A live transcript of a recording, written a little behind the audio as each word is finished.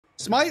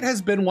Smite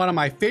has been one of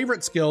my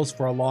favorite skills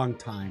for a long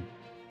time,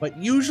 but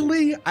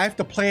usually I have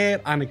to play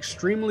it on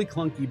extremely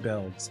clunky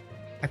builds.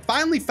 I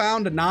finally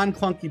found a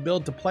non-clunky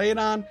build to play it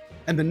on,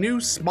 and the new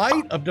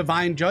Smite of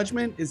Divine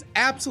Judgement is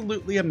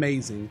absolutely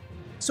amazing.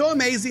 So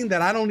amazing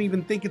that I don't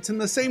even think it's in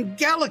the same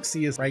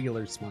galaxy as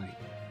regular Smite.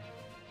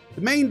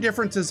 The main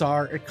differences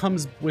are it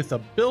comes with a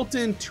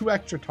built-in 2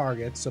 extra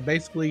targets, so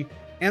basically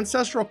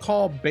Ancestral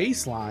Call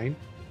baseline,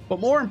 but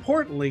more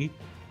importantly,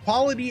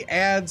 quality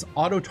adds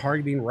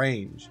auto-targeting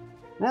range.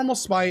 Normal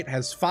Smite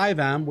has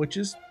 5M, which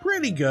is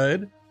pretty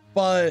good,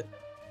 but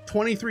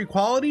 23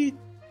 quality,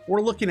 we're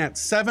looking at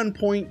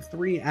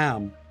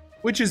 7.3M,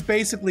 which is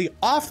basically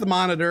off the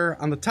monitor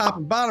on the top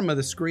and bottom of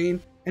the screen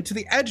and to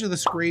the edge of the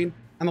screen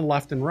on the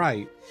left and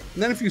right.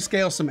 And then if you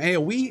scale some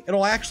AoE,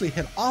 it'll actually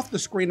hit off the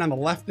screen on the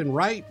left and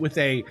right with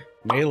a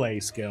melee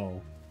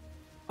skill.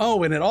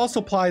 Oh, and it also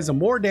applies a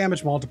more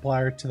damage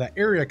multiplier to the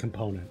area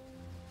component.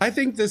 I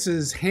think this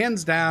is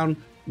hands down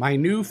my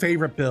new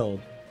favorite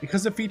build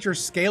because it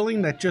features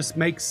scaling that just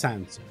makes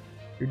sense.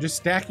 You're just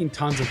stacking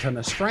tons and tons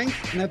of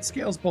strength, and that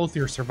scales both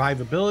your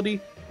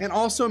survivability and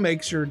also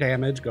makes your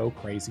damage go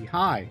crazy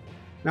high.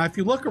 Now, if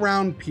you look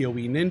around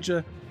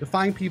POE.ninja, you'll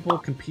find people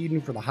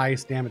competing for the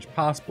highest damage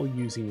possible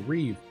using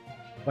Reeve.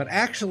 But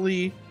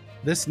actually,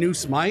 this new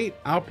Smite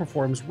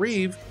outperforms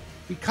Reeve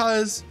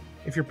because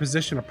if you're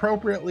positioned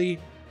appropriately,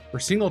 for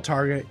single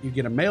target, you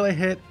get a melee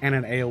hit and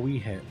an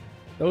AoE hit.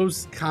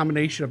 Those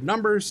combination of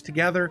numbers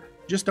together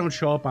just don't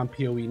show up on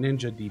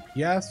POE.ninja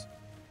DPS,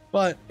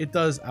 but it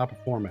does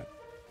outperform it.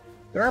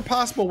 There are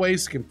possible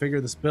ways to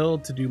configure this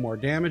build to do more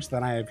damage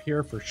than I have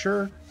here for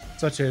sure,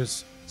 such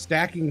as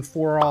stacking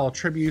 4 all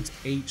attributes,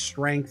 8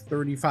 strength,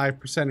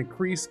 35%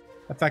 increase,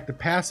 effective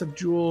passive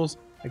jewels,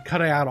 and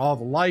cutting out all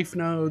the life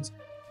nodes,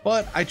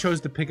 but I chose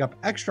to pick up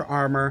extra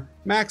armor,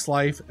 max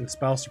life, and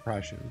spell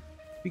suppression.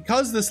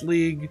 Because this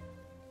league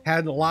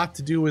had a lot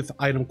to do with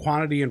item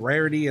quantity and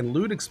rarity and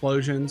loot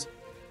explosions,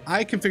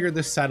 I configured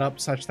this setup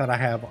such that I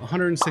have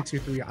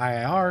 163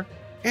 IIR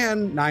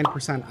and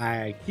 9%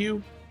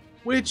 IIQ,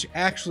 which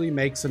actually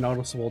makes a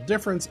noticeable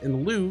difference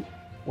in loot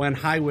when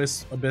high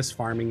wisp abyss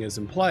farming is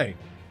in play.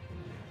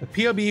 The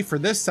POB for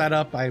this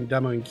setup I am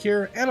demoing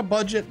here and a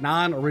budget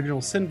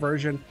non-original sin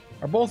version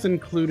are both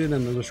included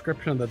in the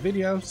description of the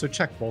video, so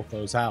check both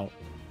those out.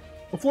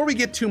 Before we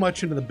get too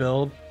much into the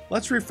build,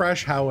 let's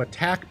refresh how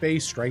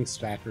attack-based strength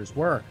stackers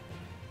work.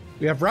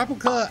 We have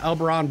Replica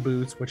Elberon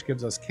Boots, which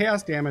gives us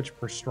chaos damage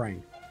per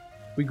strength.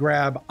 We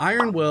grab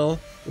Iron Will,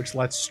 which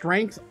lets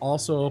strength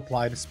also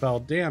apply to spell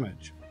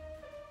damage.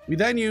 We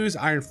then use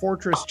Iron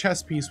Fortress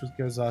Chest Piece, which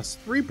gives us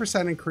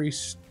 3%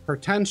 increase per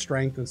 10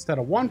 strength instead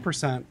of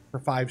 1% for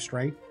 5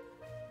 strength.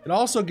 It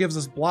also gives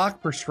us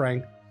block per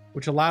strength,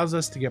 which allows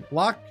us to get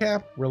block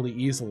cap really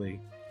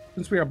easily.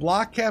 Since we are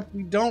block capped,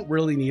 we don't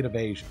really need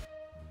evasion.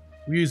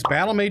 We use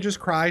Battle Mage's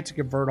Cry to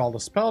convert all the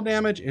spell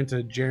damage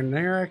into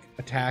generic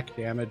attack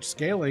damage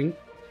scaling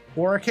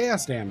for our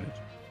chaos damage.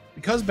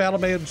 Because Battle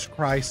Mage's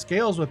Cry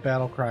scales with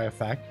Battle Cry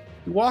effect,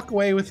 we walk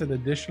away with an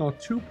additional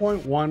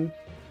 2.1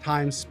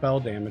 times spell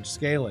damage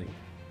scaling.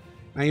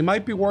 Now you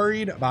might be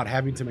worried about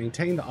having to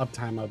maintain the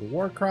uptime of the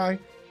War Cry,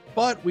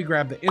 but we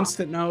grab the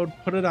instant node,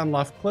 put it on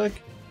left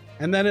click,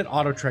 and then it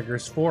auto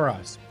triggers for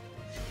us.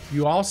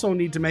 You also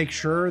need to make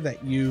sure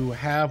that you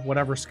have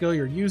whatever skill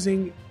you're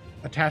using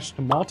attached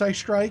to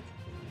multi-strike,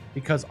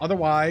 because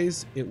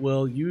otherwise it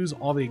will use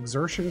all the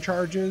exertion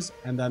charges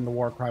and then the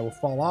War Cry will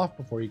fall off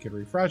before you can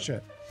refresh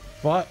it.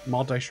 But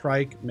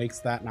multi-strike makes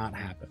that not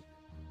happen.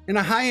 In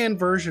a high-end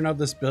version of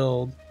this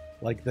build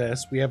like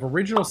this, we have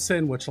Original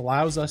Sin, which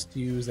allows us to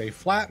use a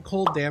flat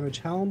cold damage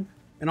helm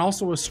and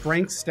also a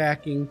strength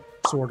stacking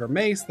sword or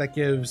mace that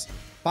gives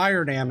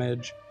fire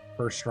damage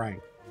per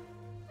strength.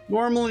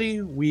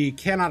 Normally, we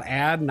cannot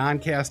add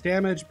non-chaos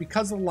damage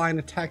because of the line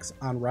of text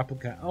on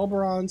Replica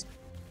Elberons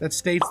that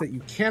states that you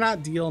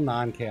cannot deal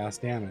non-chaos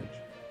damage.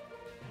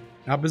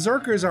 Now,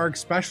 Berserkers are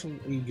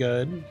especially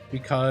good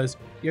because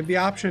you have the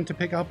option to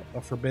pick up a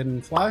Forbidden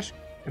Flesh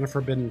and a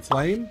Forbidden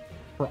Flame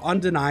for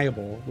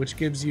Undeniable, which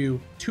gives you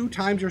 2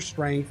 times your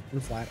strength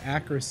and flat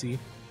accuracy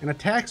and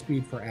attack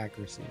speed for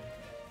accuracy.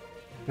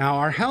 Now,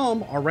 our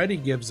helm already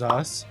gives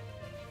us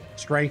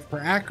strength per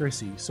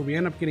accuracy, so we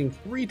end up getting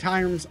 3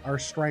 times our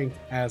strength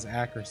as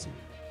accuracy.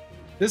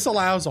 This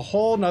allows a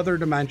whole nother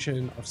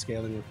dimension of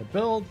scaling with the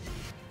build.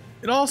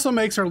 It also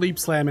makes our leap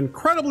slam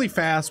incredibly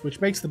fast,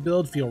 which makes the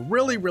build feel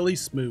really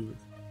smooth.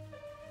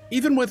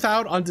 Even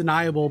without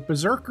Undeniable,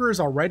 Berserker is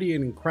already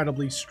an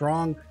incredibly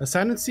strong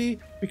ascendancy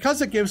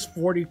because it gives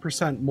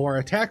 40% more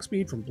attack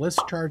speed from bliss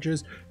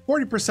charges,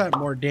 40%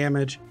 more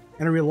damage,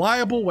 and a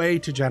reliable way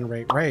to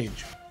generate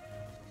rage.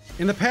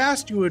 In the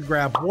past, you would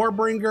grab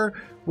Warbringer,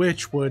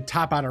 which would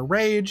top out our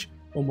rage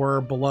when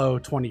we're below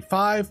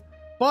 25,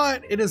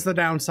 but it is the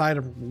downside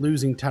of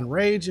losing 10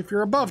 rage if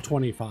you're above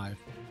 25.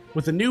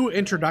 With a new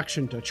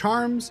introduction to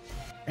charms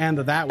and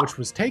the That Which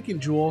Was Taken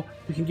jewel,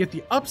 we can get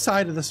the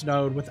upside of this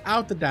node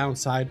without the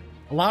downside,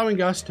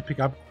 allowing us to pick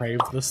up Crave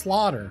the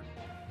Slaughter.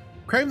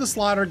 Crave the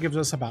Slaughter gives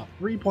us about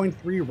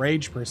 3.3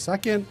 rage per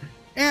second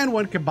and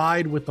when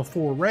combined with the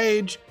full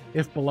rage,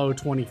 if below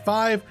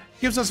 25,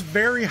 gives us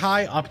very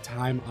high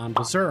uptime on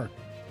Berserk.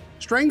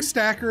 Strength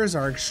stackers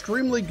are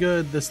extremely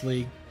good this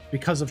league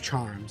because of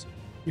charms.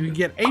 You can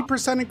get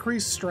 8%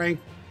 increased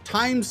strength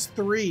times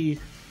 3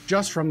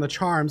 just from the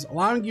charms,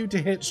 allowing you to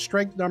hit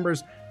strength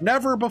numbers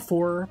never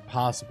before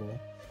possible.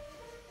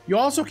 You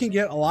also can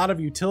get a lot of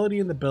utility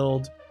in the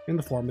build in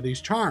the form of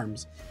these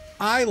charms.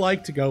 I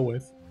like to go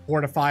with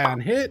Fortify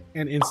on hit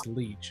and Instant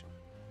Leech.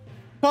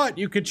 But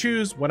you could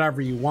choose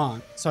whatever you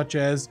want, such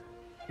as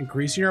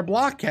increasing your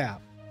block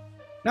cap.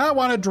 Now I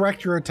want to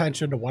direct your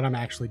attention to what I'm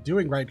actually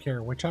doing right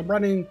here, which I'm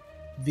running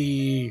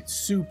the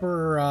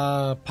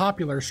super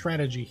popular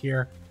strategy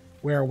here,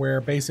 where we're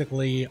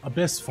basically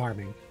abyss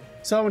farming.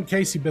 So in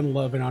case you've been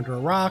living under a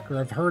rock or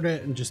have heard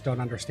it and just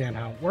don't understand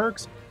how it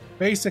works,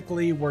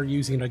 basically we're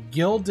using a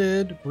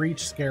gilded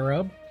breach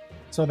scarab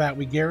so that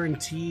we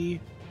guarantee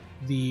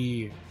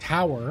the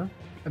tower,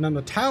 and then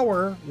the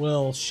tower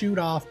will shoot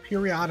off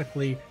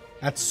periodically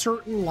at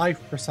certain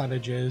life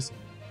percentages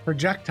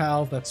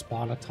projectiles that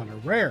spawn a ton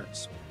of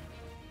rares.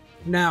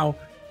 Now,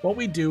 what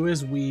we do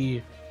is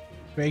we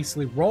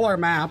basically roll our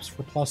maps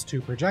for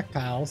 +2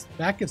 projectiles.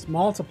 That gets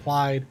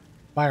multiplied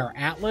by our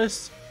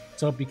atlas,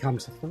 so it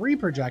becomes 3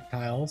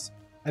 projectiles,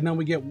 and then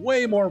we get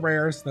way more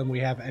rares than we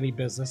have any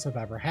business of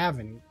ever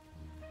having.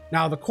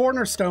 Now, the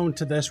cornerstone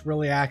to this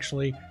really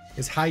actually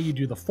is how you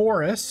do the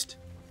forest.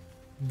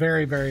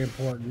 Very, very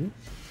important.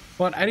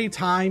 But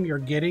anytime you're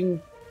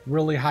getting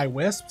really high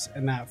wisps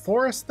in that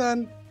forest,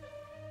 then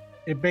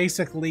it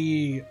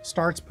basically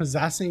starts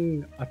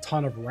possessing a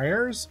ton of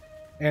rares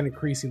and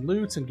increasing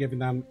loots and giving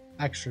them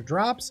extra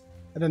drops.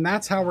 And then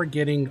that's how we're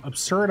getting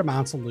absurd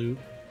amounts of loot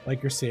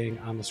like you're seeing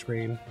on the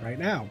screen right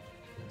now.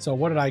 So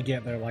what did I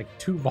get there? Like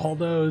 2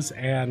 Valdos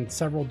and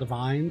several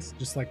Divines,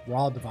 just like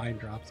raw Divine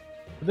drops.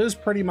 But this is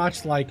pretty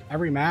much like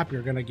every map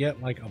you're gonna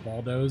get like a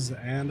Valdos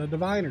and a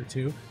Divine or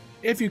 2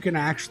 if you can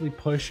actually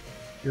push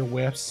your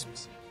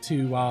wisps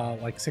to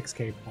like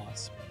 6k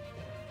plus.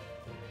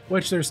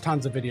 Which there's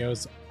tons of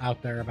videos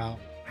out there about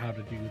how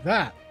to do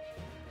that.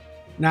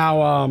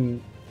 Now,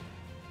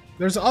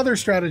 there's other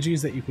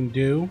strategies that you can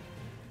do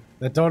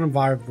that don't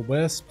involve the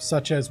wisp,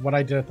 such as what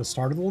I did at the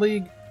start of the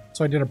league.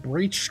 So I did a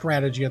breach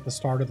strategy at the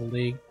start of the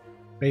league,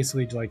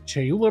 basically like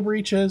Chayula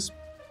breaches,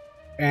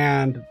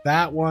 and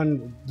that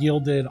one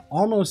yielded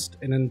almost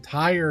an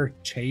entire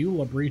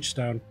Chayula breach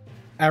stone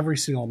every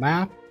single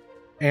map,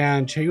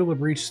 and Chayula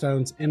breach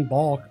stones in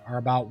bulk are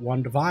about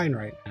 1 Divine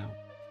right now.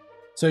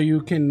 So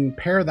you can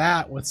pair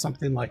that with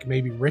something like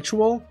maybe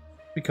Ritual,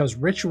 because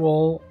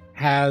Ritual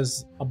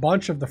has a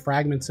bunch of the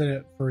fragments in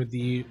it for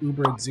the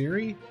Ubrid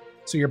Ziri.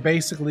 So you're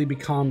basically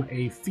become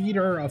a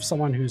feeder of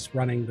someone who's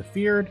running the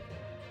Feared,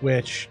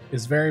 which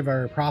is very,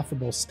 very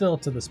profitable still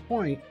to this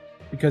point,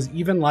 because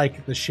even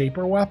like the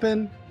Shaper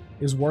weapon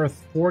is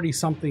worth 40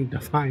 something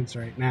Divines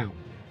right now.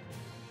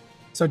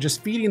 So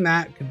just feeding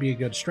that could be a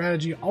good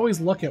strategy. Always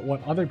look at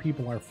what other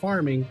people are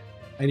farming,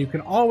 and you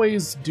can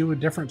always do a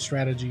different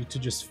strategy to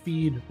just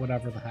feed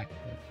whatever the heck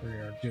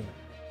you're doing.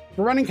 If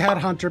you're running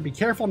Headhunter, be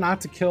careful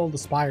not to kill the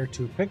Spire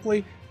too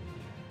quickly.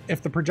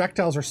 If the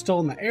projectiles are still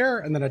in the air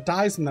and then it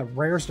dies and the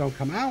rares don't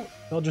come out,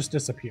 they'll just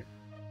disappear.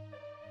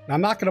 Now,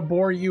 I'm not going to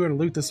bore you and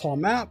loot this whole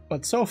map,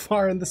 but so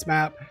far in this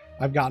map,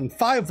 I've gotten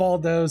 5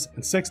 Valdos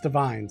and 6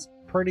 Divines.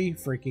 Pretty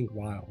freaking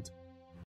wild.